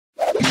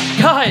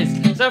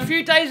guys, so a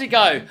few days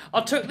ago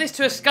I took this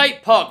to a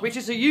skate park, which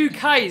is the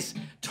UK's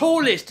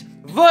tallest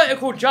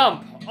vertical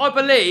jump, I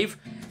believe,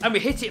 and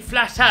we hit it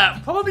flat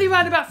out, probably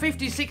around about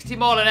 50-60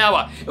 mile an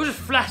hour. It was just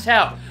flat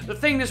out. The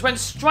thing just went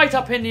straight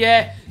up in the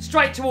air,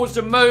 straight towards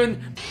the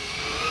moon.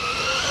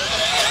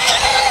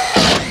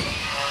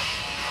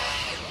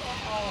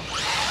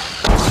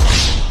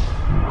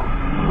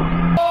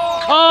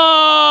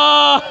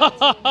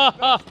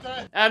 Oh!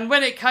 And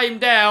when it came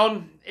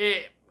down,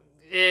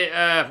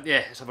 yeah,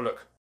 let's have a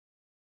look.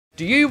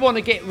 Do you want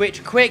to get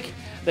rich quick?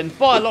 Then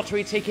buy a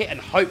lottery ticket and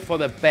hope for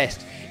the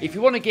best. If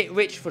you want to get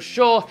rich for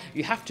sure,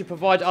 you have to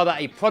provide either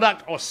a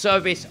product or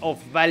service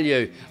of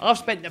value. I've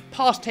spent the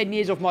past 10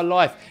 years of my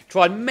life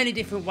trying many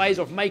different ways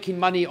of making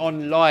money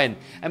online.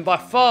 And by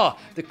far,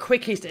 the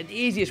quickest and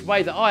easiest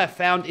way that I have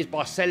found is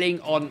by selling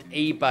on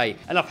eBay.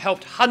 And I've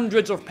helped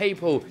hundreds of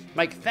people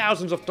make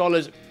thousands of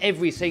dollars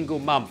every single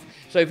month.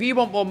 So if you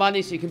want more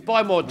money so you can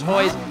buy more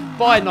toys,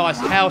 buy a nice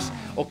house,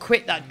 or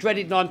quit that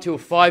dreaded 9 till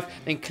 5,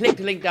 then click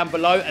the link down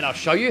below and I'll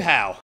show you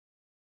how.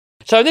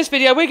 So in this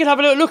video, we're going to have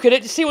a little look at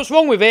it to see what's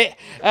wrong with it,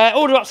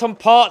 order up some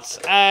parts,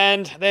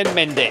 and then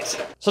mend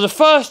it. So the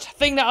first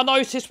thing that I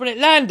noticed when it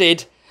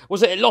landed was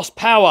that it lost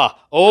power.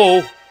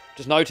 Oh,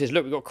 just noticed,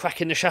 look, we've got a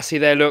crack in the chassis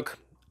there, look.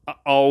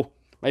 Uh-oh.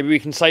 Maybe we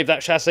can save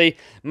that chassis.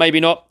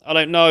 Maybe not. I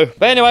don't know.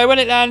 But anyway, when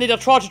it landed, I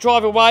tried to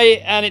drive away,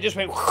 and it just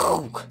went...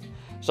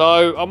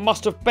 So I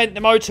must have bent the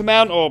motor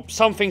mount, or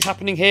something's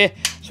happening here,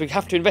 so we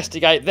have to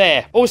investigate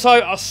there. Also,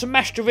 I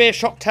smashed the rear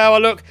shock tower,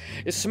 look.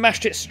 It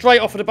smashed it straight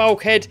off of the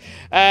bulkhead,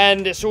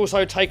 and it's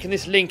also taken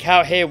this link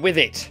out here with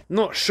it.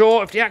 Not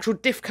sure if the actual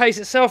diff case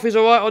itself is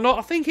alright or not.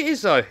 I think it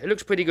is though. It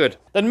looks pretty good.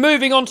 Then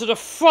moving on to the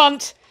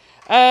front,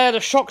 the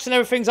shocks and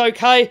everything's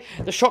okay.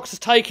 The shocks has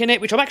taken it,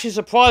 which I'm actually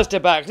surprised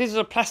about, because these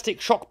are plastic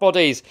shock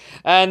bodies.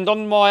 And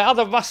on my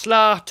other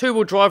Rustler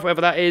 2-wheel drive,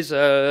 whatever that is,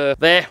 there,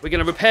 we're going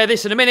to repair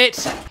this in a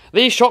minute.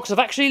 These shocks have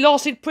actually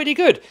lasted pretty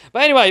good.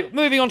 But anyway,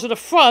 moving on to the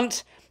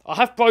front, I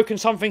have broken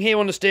something here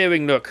on the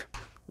steering, look.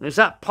 There's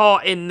that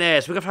part in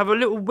there, so we're going to have a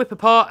little whip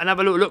apart and have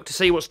a little look to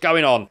see what's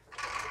going on.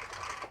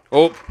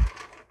 Oh.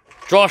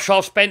 Drive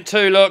shaft's bent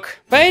too, look.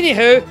 But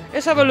anywho,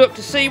 let's have a look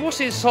to see what's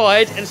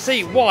inside and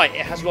see why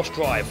it has lost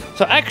drive.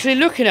 So actually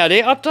looking at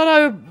it, I don't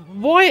know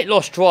why it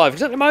lost drive,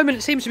 because at the moment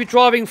it seems to be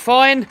driving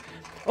fine.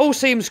 All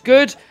seems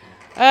good.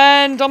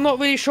 And I'm not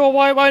really sure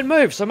why it won't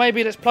move, so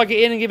maybe let's plug it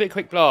in and give it a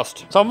quick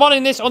blast. So I'm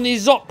running this on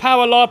these Zot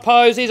Power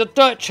Lipos. These are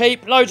dirt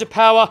cheap, loads of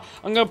power.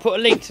 I'm going to put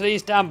a link to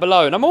these down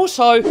below. And I'm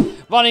also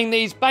running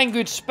these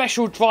Banggood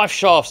special drive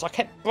shafts. I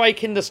kept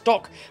breaking the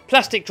stock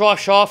plastic drive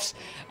shafts,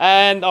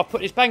 and I've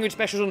put these Banggood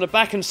specials on the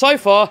back, and so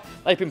far,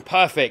 they've been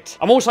perfect.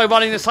 I'm also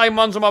running the same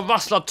ones on my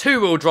Rustler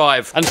 2-wheel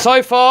drive, and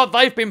so far,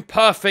 they've been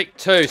perfect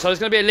too. So there's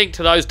going to be a link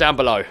to those down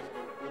below.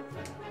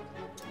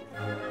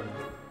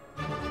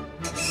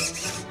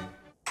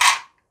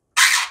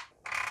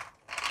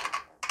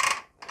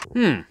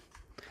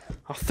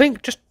 I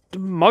think just the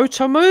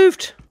motor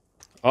moved.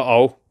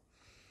 Uh-oh.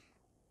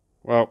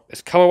 Well,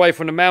 it's come away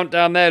from the mount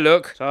down there,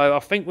 look. So I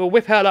think we'll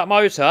whip out that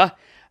motor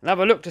and have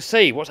a look to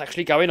see what's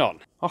actually going on.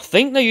 I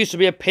think there used to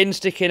be a pin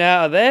sticking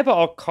out of there,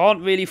 but I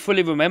can't really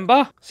fully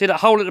remember. See that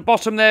hole at the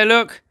bottom there,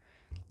 look?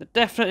 It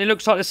definitely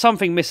looks like there's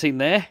something missing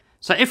there.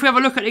 So if we have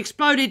a look at the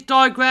exploded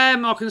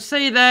diagram, I can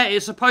see there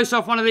it's supposed to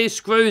have one of these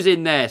screws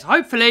in there. So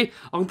hopefully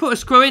I can put a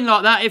screw in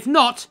like that. If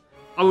not,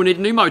 I will need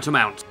a new motor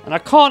mount. And I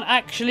can't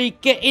actually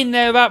get in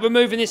there without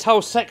removing this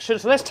whole section,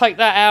 so let's take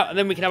that out and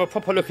then we can have a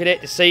proper look at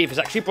it to see if it's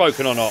actually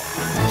broken or not.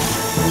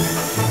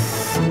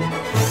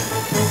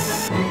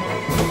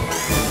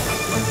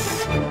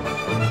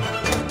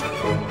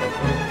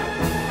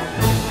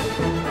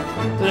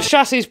 So the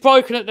chassis is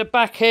broken at the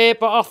back here,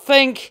 but I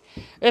think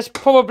it's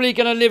probably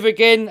going to live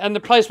again, and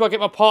the place where I get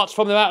my parts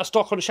from, they're out of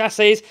stock on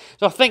chassis,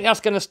 so I think that's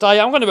going to stay.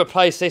 I'm going to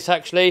replace this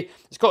actually.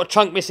 It's got a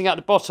chunk missing at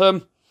the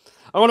bottom.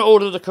 I want to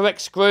order the correct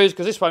screws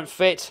because this won't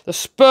fit. The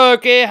spur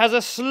gear has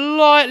a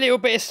slight little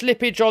bit of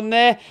slippage on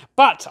there,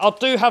 but I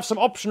do have some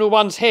optional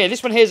ones here.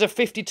 This one here is a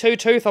 52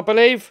 tooth, I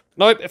believe.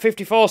 Nope, a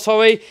 54,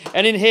 sorry.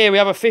 And in here we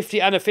have a 50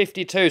 and a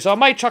 52. So I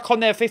may chuck on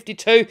there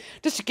 52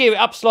 just to gear it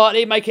up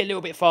slightly, make it a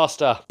little bit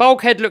faster.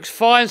 Bulkhead looks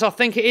fine, so I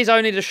think it is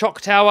only the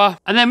shock tower.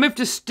 And then with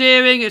the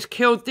steering, it's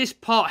killed this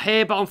part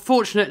here, but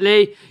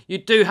unfortunately, you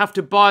do have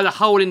to buy the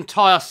whole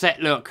entire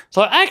set, look.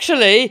 So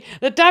actually,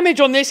 the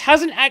damage on this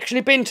hasn't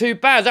actually been too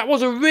bad. That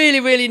was a really,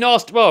 really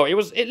nasty, well,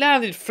 it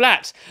landed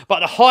flat,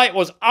 but the height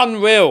was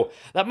unreal.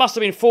 That must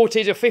have been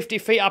 40 to 50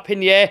 feet up in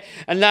the air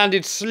and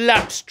landed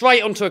slapped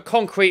straight onto a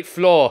concrete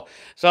floor.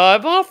 So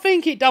I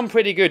think it done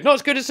pretty good. Not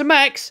as good as the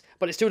Max,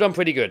 but it's still done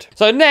pretty good.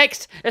 So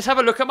next, let's have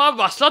a look at my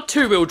Rustler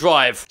 2-wheel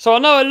drive. So I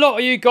know a lot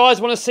of you guys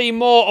want to see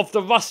more of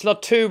the Rustler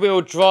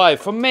 2-wheel drive.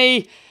 For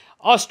me,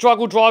 I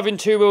struggle driving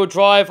 2-wheel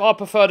drive. I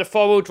prefer the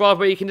 4-wheel drive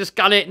where you can just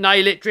gun it,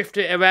 nail it, drift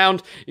it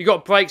around. You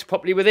got brakes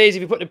properly. With these,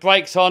 if you put the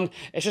brakes on,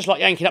 it's just like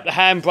yanking up the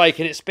handbrake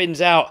and it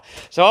spins out.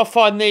 So I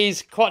find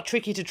these quite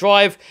tricky to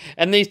drive,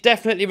 and these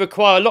definitely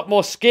require a lot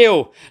more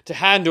skill to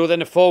handle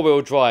than a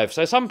 4-wheel drive.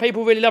 So some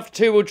people really love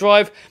the 2-wheel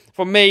drive.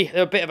 for me,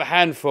 they're a bit of a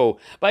handful.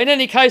 But in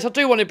any case, I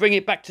do want to bring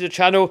it back to the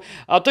channel.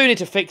 I do need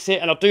to fix it,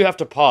 and I do have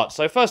to part.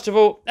 So first of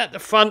all, at the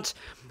front,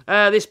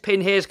 this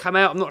pin here has come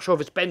out. I'm not sure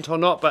if it's bent or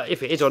not, but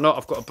if it is or not,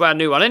 I've got a brand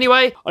new one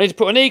anyway. I need to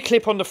put an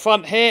E-clip on the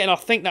front here, and I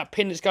think that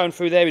pin that's going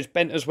through there is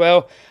bent as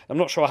well. I'm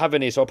not sure I have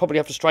any, so I'll probably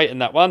have to straighten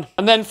that one.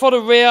 And then for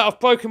the rear, I've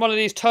broken one of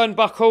these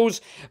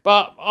turnbuckles,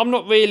 but I'm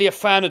not really a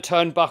fan of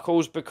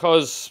turnbuckles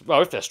because,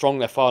 well, if they're strong,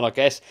 they're fine, I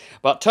guess.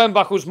 But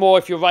turnbuckles more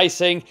if you're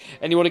racing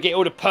and you want to get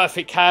all the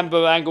perfect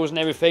camber angles and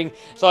everything.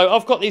 So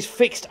I've got these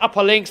fixed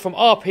upper links from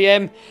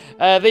RPM.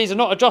 These are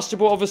not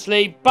adjustable,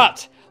 obviously,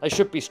 but they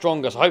should be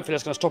stronger, so hopefully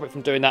that's going to stop it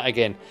from doing that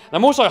again. And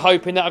I'm also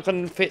hoping that I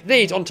can fit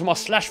these onto my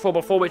slash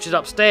 4x4, which is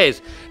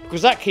upstairs,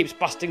 because that keeps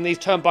busting these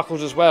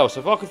turnbuckles as well.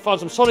 So if I could find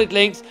some solid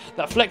links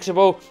that are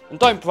flexible and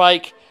don't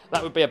break,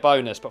 that would be a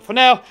bonus. But for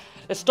now,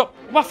 let's stop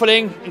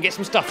waffling and get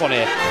some stuff on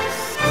here.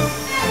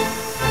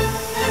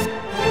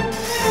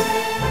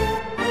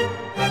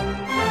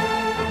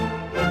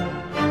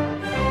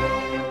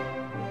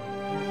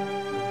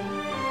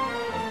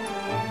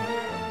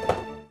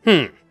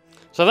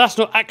 So that's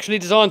not actually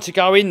designed to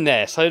go in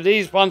there. So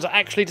these ones are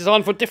actually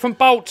designed for a different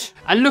bolt.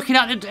 And looking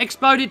at the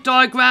exploded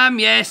diagram,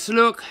 yes,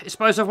 look, it's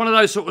supposed to have one of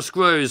those sort of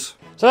screws.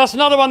 So that's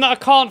another one that I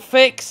can't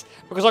fix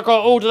because I've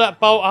got to order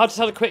that bolt. I just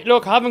had a quick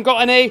look. I haven't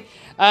got any.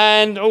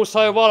 And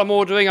also, while I'm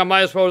ordering, I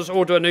may as well just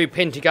order a new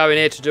pin to go in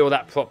here to do all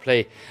that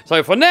properly.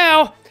 So for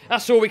now,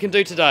 that's all we can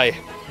do today.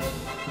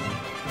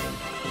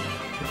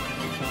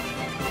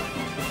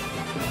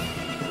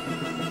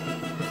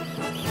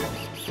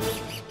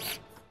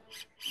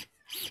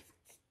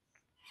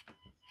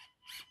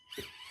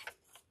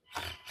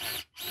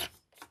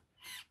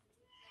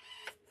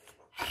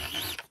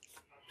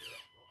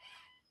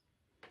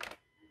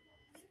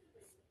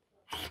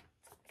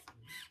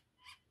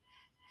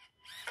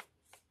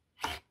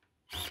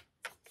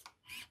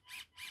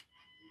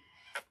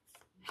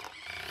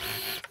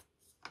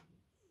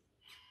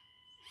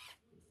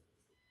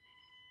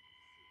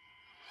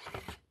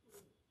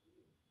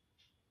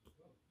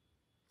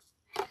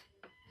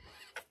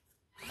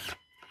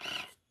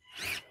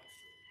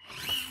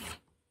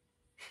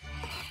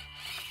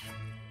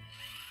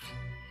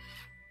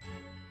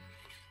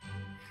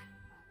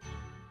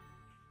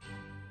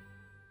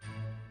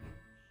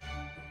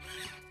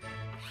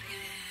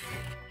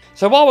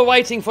 So while we're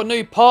waiting for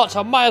new parts,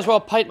 I may as well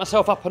paint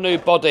myself up a new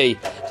body.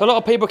 So a lot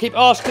of people keep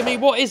asking me,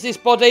 what is this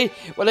body?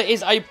 Well, it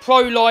is a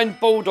Proline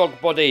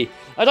Bulldog body.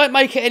 I don't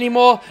make it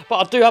anymore, but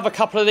I do have a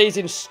couple of these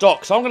in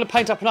stock. So I'm going to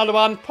paint up another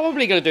one.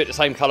 Probably going to do it the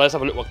same colour. Let's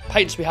have a look what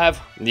paints we have.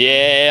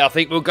 Yeah, I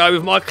think we'll go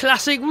with my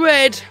classic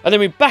red. And then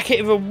we back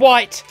it with a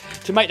white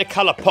to make the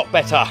colour pop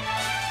better.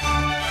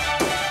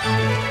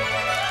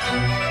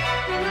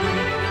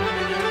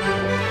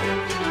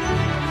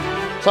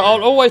 So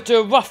I'll always do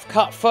a rough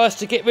cut first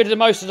to get rid of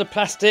most of the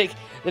plastic,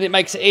 then it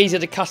makes it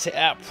easier to cut it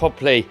out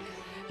properly.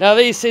 Now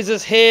these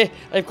scissors here,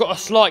 they've got a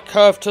slight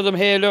curve to them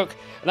here, look,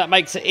 and that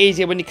makes it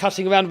easier when you're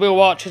cutting around wheel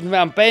arches and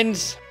around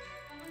bends.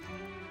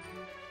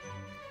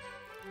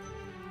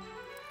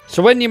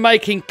 So when you're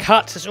making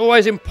cuts, it's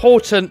always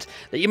important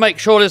that you make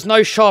sure there's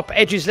no sharp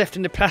edges left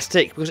in the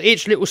plastic, because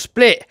each little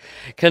split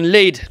can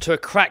lead to a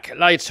crack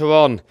later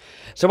on.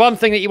 So one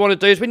thing that you want to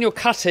do is when you're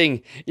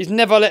cutting, is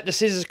never let the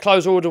scissors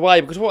close all the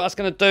way, because what that's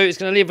going to do is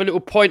going to leave a little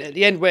point at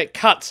the end where it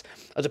cuts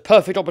as a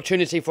perfect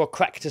opportunity for a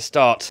crack to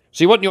start.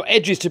 So you want your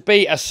edges to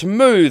be as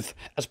smooth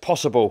as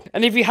possible.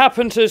 And if you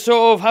happen to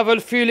sort of have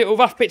a few little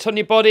rough bits on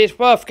your body, it's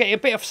worth getting a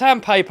bit of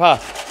sandpaper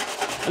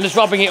and just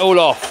rubbing it all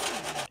off.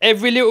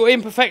 Every little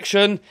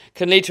imperfection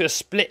can lead to a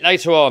split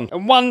later on.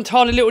 And one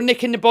tiny little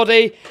nick in the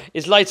body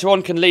is later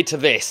on can lead to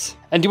this.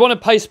 And you want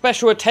to pay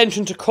special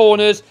attention to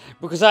corners,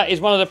 because that is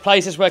one of the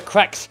places where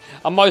cracks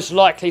are most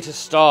likely to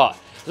start.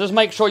 So just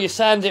make sure you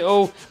sand it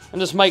all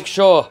and just make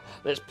sure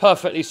that it's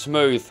perfectly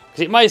smooth.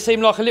 Because it may seem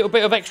like a little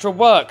bit of extra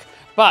work,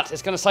 but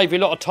it's going to save you a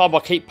lot of time by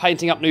keep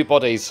painting up new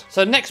bodies.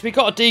 So next we've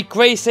got to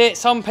degrease it.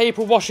 Some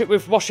people wash it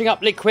with washing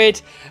up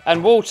liquid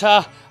and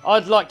water.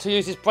 I'd like to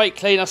use this brake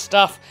cleaner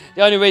stuff.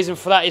 The only reason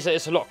for that is that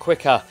it's a lot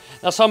quicker.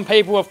 Now some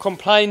people have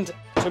complained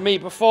to me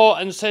before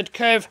and said,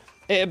 Kev,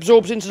 it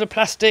absorbs into the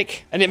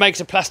plastic and it makes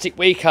the plastic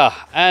weaker.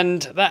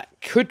 And that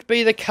could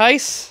be the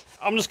case.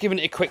 I'm just giving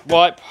it a quick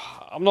wipe.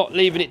 I'm not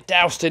leaving it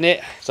doused in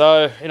it.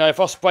 So, you know, if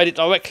I sprayed it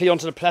directly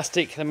onto the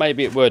plastic, then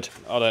maybe it would.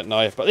 I don't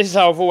know. But this is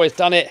how I've always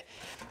done it.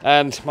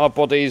 And my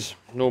bodies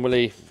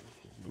normally,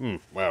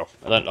 well,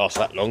 I don't last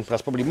that long.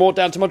 That's probably more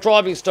down to my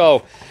driving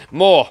style.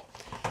 More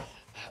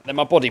than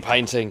my body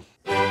painting.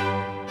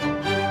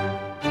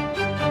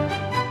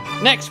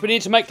 Next, we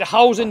need to make the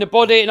holes in the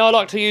body, and I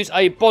like to use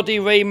a body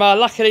reamer.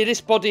 Luckily,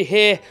 this body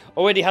here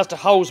already has the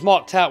holes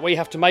marked out where you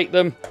have to make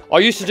them. I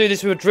used to do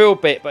this with a drill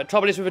bit, but the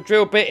trouble is with a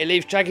drill bit, it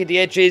leaves jaggedy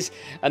edges,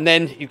 and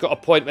then you've got a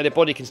point where the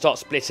body can start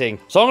splitting.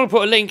 So I'm going to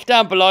put a link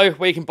down below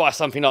where you can buy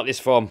something like this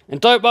from. And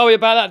don't worry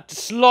about that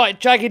slight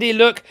jaggedy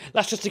look.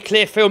 That's just a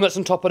clear film that's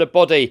on top of the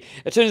body.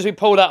 As soon as we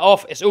pull that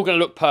off, it's all going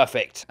to look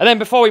perfect. And then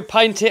before we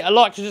paint it, I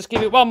like to just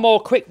give it one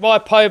more quick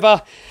wipe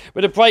over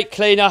with a brake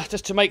cleaner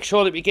just to make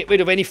sure that we get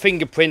rid of any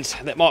fingerprints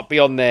that might be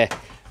on there.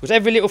 Because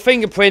every little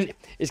fingerprint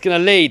is going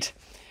to lead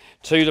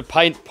to the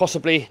paint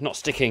possibly not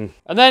sticking.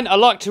 And then I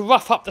like to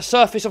rough up the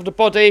surface of the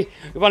body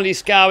with one of these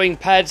scouring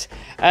pads,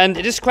 and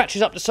it just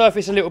scratches up the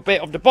surface a little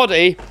bit of the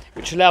body,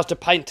 which allows the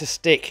paint to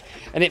stick.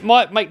 And it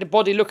might make the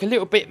body look a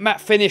little bit matte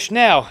finish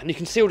now, and you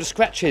can see all the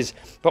scratches,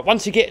 but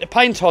once you get the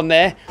paint on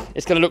there,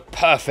 it's going to look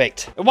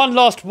perfect. And one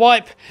last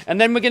wipe, and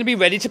then we're going to be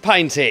ready to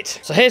paint it.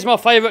 So here's my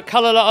favourite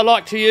colour that I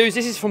like to use.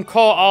 This is from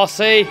Core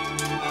RC.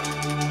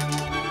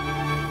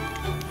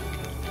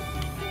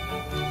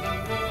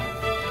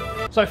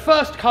 So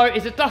first coat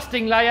is a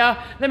dusting layer,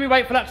 then we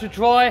wait for that to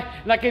dry,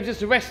 and that gives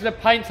us the rest of the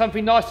paint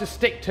something nice to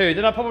stick to.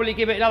 Then I'll probably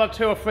give it another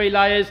 2 or 3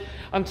 layers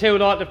until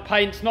like the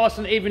paint's nice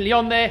and evenly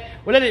on there.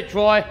 We'll let it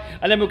dry,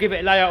 and then we'll give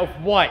it a layer of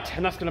white,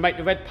 and that's going to make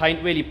the red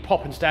paint really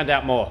pop and stand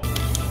out more.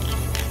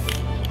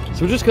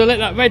 So we're just going to let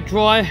that red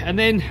dry, and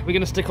then we're going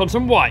to stick on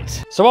some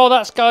white. So while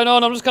that's going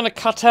on, I'm just going to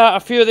cut out a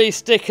few of these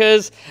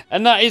stickers,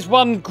 and that is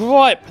one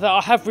gripe that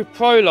I have with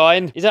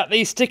Proline, is that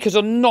these stickers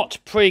are not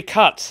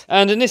pre-cut.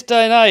 And in this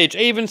day and age,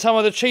 even some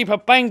of the cheaper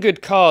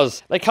Banggood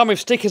cars, they come with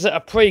stickers that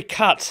are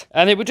pre-cut,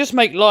 and it would just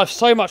make life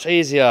so much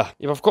easier.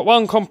 If I've got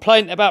one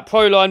complaint about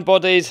Proline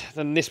bodies,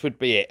 then this would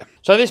be it.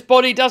 So this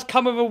body does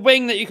come with a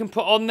wing that you can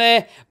put on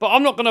there, but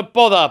I'm not going to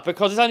bother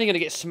because it's only going to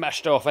get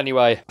smashed off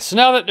anyway. So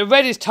now that the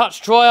red is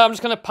touch dry, I'm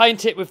just going to paint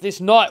it with this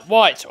night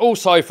white,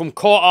 also from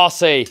Core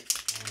RC.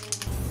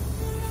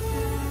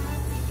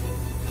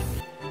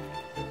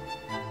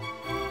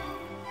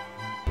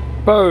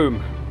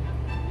 Boom.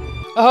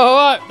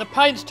 Alright, the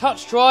paint's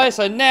touch dry,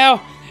 so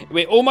now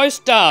we're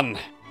almost done.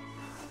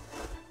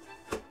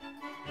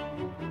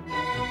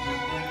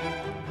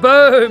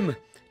 Boom!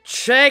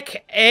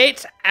 Check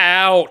it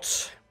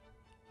out.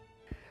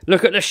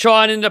 Look at the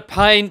shine in the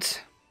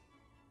paint.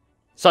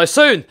 So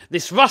soon,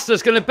 this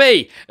Rustler's going to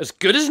be as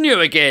good as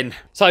new again.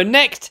 So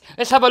next,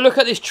 let's have a look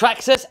at this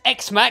Traxxas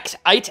X-Maxx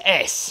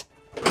 8S.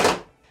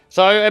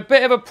 So a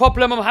bit of a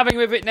problem I'm having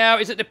with it now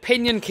is that the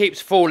pinion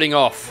keeps falling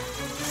off.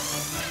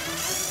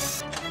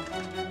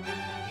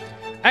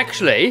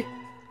 Actually,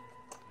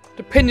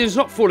 the pinion's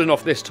not falling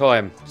off this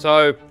time.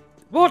 So,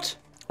 what?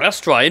 That's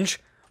strange.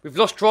 We've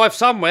lost drive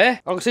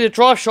somewhere. I can see the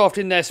drive shaft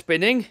in there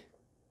spinning.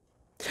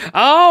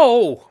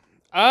 Oh!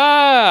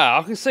 Ah,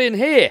 I can see in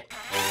here.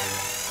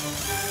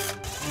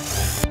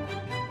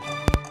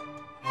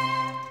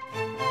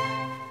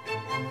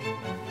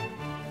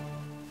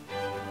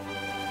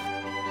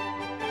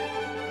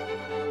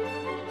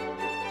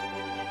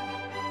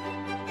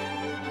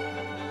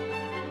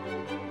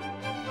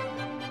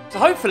 So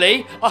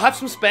hopefully, I'll have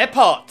some spare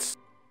parts.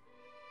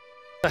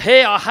 So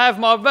here I have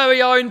my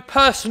very own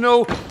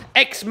personal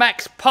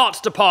X-Maxx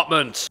parts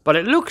department. But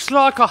it looks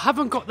like I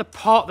haven't got the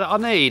part that I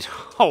need.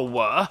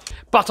 Oh,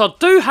 but I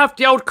do have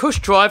the old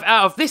cush drive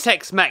out of this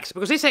X-Maxx,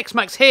 because this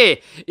X-Maxx here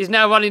is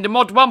now running the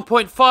mod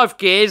 1.5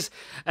 gears,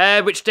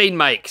 which Dean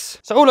makes.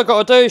 So all I've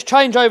got to do is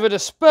change over the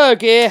spur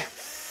gear,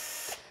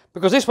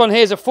 because this one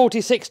here is a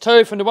 46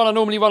 tooth, and the one I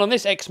normally run on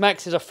this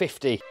X-Maxx is a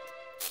 50.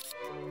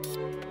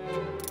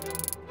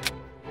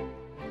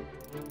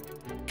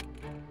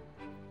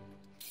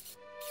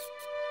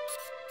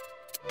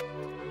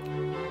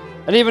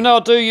 And even though I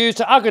do use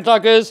the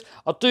ugger-duggers,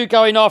 I do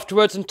go in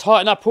afterwards and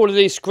tighten up all of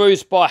these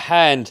screws by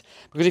hand.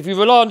 Because if you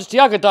rely on just the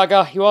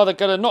ugger-dugger, you're either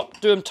going to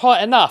not do them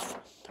tight enough,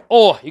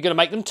 or you're going to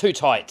make them too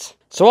tight.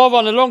 So I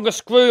run a longer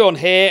screw on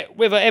here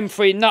with an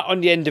M3 nut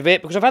on the end of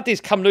it, because I've had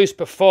these come loose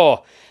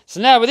before.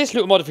 So now with this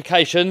little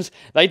modifications,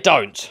 they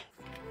don't.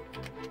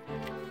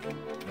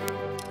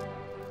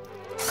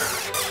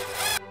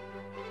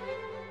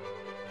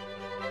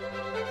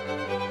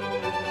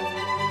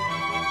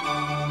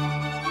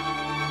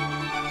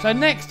 So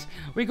next,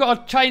 we've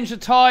got to change the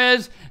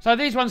tyres. So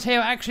these ones here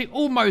are actually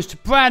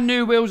almost brand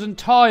new wheels and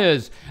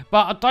tyres,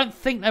 but I don't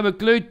think they were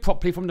glued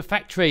properly from the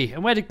factory.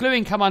 And where the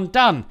gluing come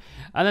undone,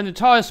 and then the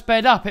tyres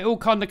sped up, it all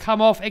kind of come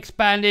off,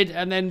 expanded,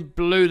 and then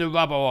blew the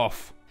rubber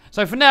off.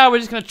 So for now, we're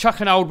just going to chuck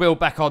an old wheel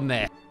back on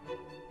there.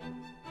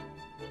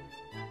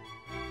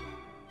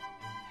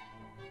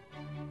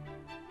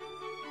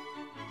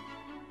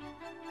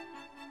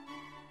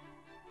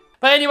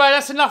 But anyway,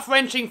 that's enough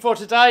wrenching for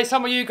today.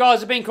 Some of you guys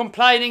have been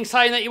complaining,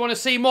 saying that you want to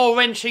see more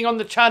wrenching on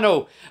the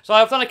channel. So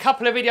I've done a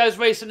couple of videos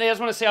recently. I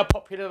just want to see how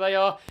popular they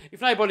are.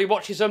 If nobody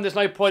watches them, there's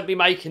no point in me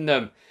making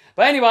them.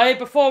 But anyway,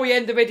 before we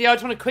end the video, I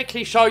just want to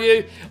quickly show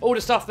you all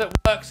the stuff that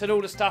works and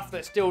all the stuff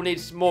that still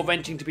needs more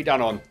wrenching to be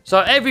done on. So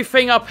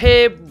everything up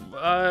here,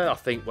 I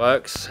think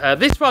works.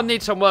 This one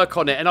needs some work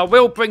on it, and I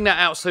will bring that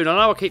out soon. I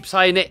know I keep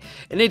saying it.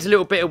 It needs a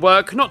little bit of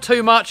work. Not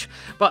too much,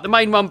 but the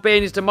main one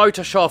being is the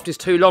motor shaft is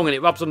too long and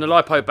it rubs on the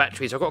Lipo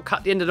battery. So I've got to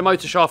cut the end of the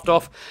motor shaft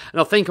off, and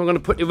I think I'm going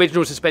to put the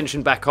original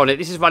suspension back on it.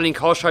 This is running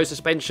car show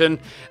suspension,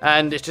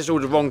 and it's just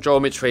all the wrong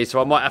geometry,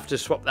 so I might have to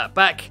swap that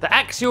back. The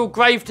axial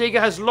gravedigger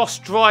has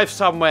lost drive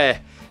somewhere.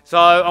 So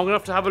I'm going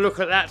to have a look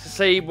at that to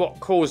see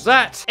what caused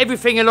that.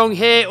 Everything along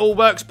here all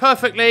works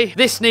perfectly.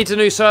 This needs a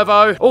new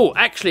servo. Oh,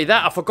 actually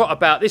that I forgot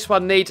about. This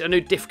one needs a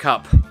new diff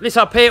cup. This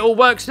up here all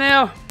works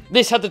now.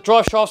 This had the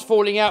drive shafts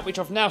falling out, which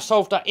I've now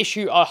solved that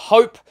issue, I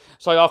hope.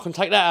 So I can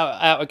take that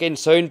out again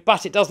soon,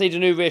 but it does need a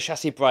new rear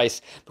chassis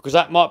brace because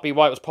that might be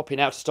why it was popping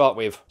out to start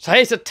with. So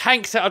here's the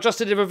tanks that I just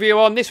did a review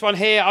on. This one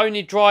here only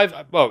it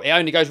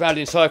only goes round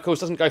in circles,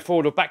 doesn't go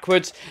forward or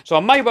backwards. So I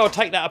may well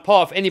take that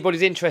apart if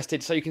anybody's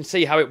interested so you can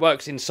see how it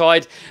works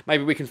inside.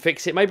 Maybe we can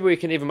fix it. Maybe we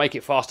can even make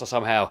it faster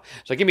somehow.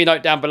 So give me a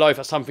note down below if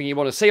that's something you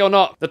want to see or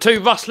not. The two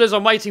Rustlers,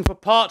 I'm waiting for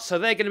parts, so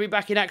they're going to be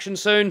back in action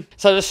soon.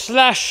 So the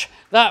Slash,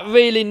 that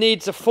really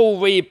needs a full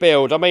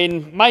rebuild. I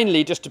mean,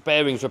 mainly just the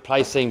bearings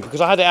replacing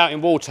because I had it out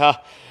in water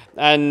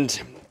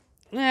and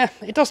yeah,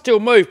 it does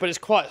still move, but it's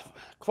quite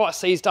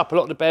seized up. A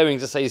lot of the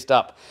bearings are seized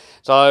up.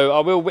 So I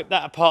will whip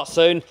that apart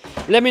soon.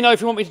 Let me know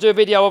if you want me to do a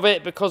video of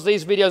it because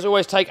these videos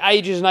always take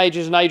ages and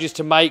ages and ages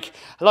to make.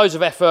 Loads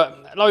of effort,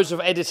 loads of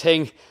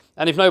editing.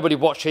 And if nobody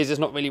watches, it's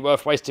not really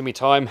worth wasting my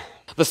time.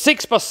 The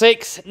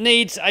 6x6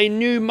 needs a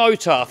new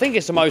motor. I think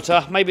it's a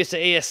motor. Maybe it's the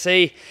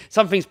ESC.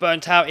 Something's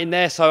burnt out in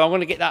there, so I'm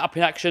going to get that up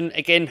in action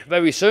again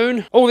very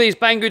soon. All these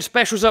Banggood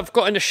specials I've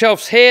got in the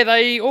shelves here,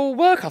 they all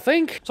work, I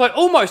think. So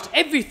almost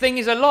everything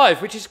is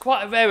alive, which is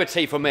quite a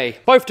rarity for me.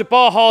 Both the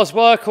Bahas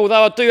work,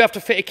 although I do have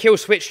to fit a kill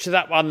switch to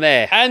that one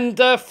there. And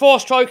the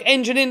 4-stroke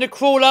engine in the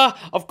crawler.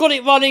 I've got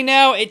it running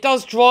now. It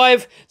does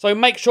drive, so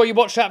make sure you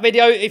watch that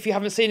video if you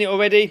haven't seen it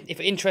already, if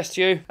it interests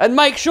you. And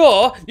make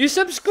sure you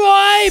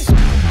subscribe!